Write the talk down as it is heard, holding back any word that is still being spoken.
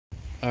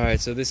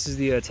Alright, so this is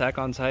the Attack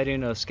on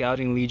Titan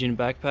Scouting Legion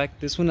backpack.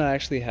 This one I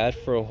actually had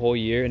for a whole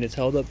year and it's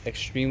held up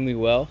extremely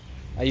well.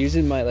 I used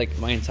it my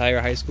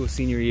entire high school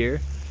senior year,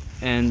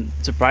 and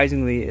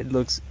surprisingly it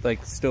looks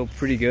like still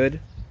pretty good,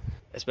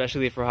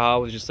 especially for how I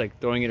was just like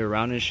throwing it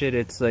around and shit.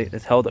 It's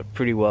held up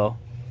pretty well.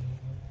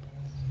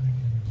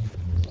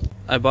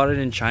 I bought it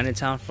in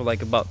Chinatown for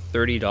like about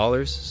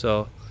 $30,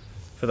 so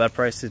for that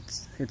price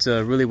it's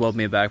a really well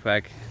made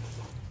backpack.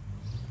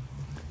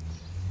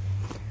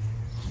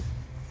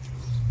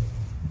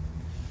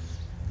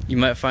 You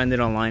might find it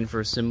online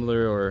for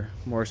similar or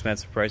more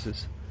expensive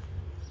prices.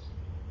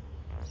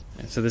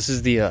 And so this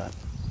is the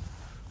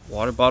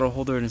water bottle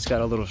holder, and it's got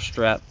a little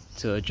strap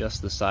to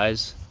adjust the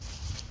size.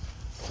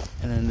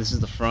 And then this is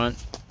the front.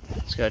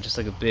 It's got just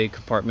like a big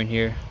compartment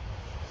here.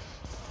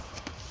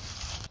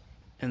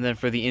 And then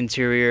for the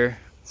interior,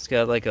 it's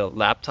got like a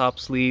laptop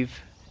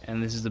sleeve,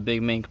 and this is the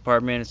big main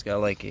compartment. It's got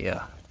like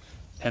a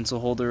pencil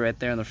holder right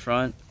there in the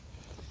front,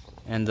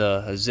 and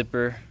a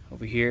zipper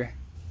over here.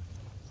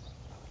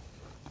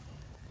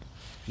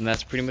 And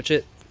that's pretty much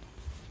it.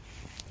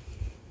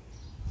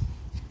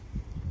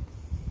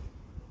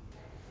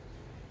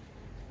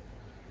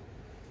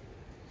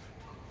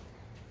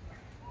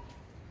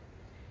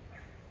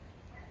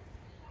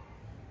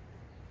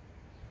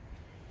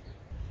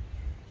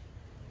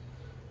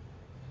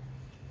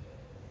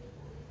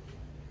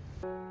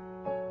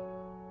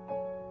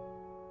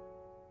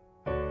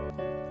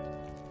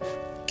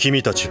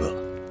君たちは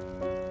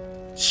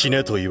死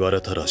ねと言わ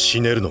れたら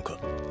死ねるのか。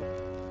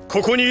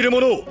ここにいる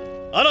者を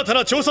新た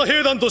な調査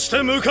兵団として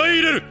迎え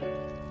入れる。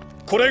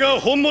これが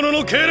本物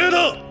の敬礼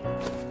だ。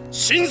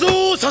心臓を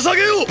捧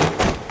げよう。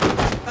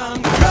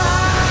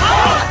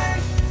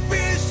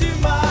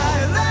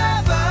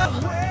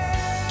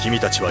君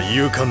たちは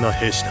勇敢な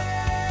兵士だ。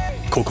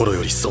心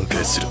より尊敬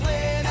する。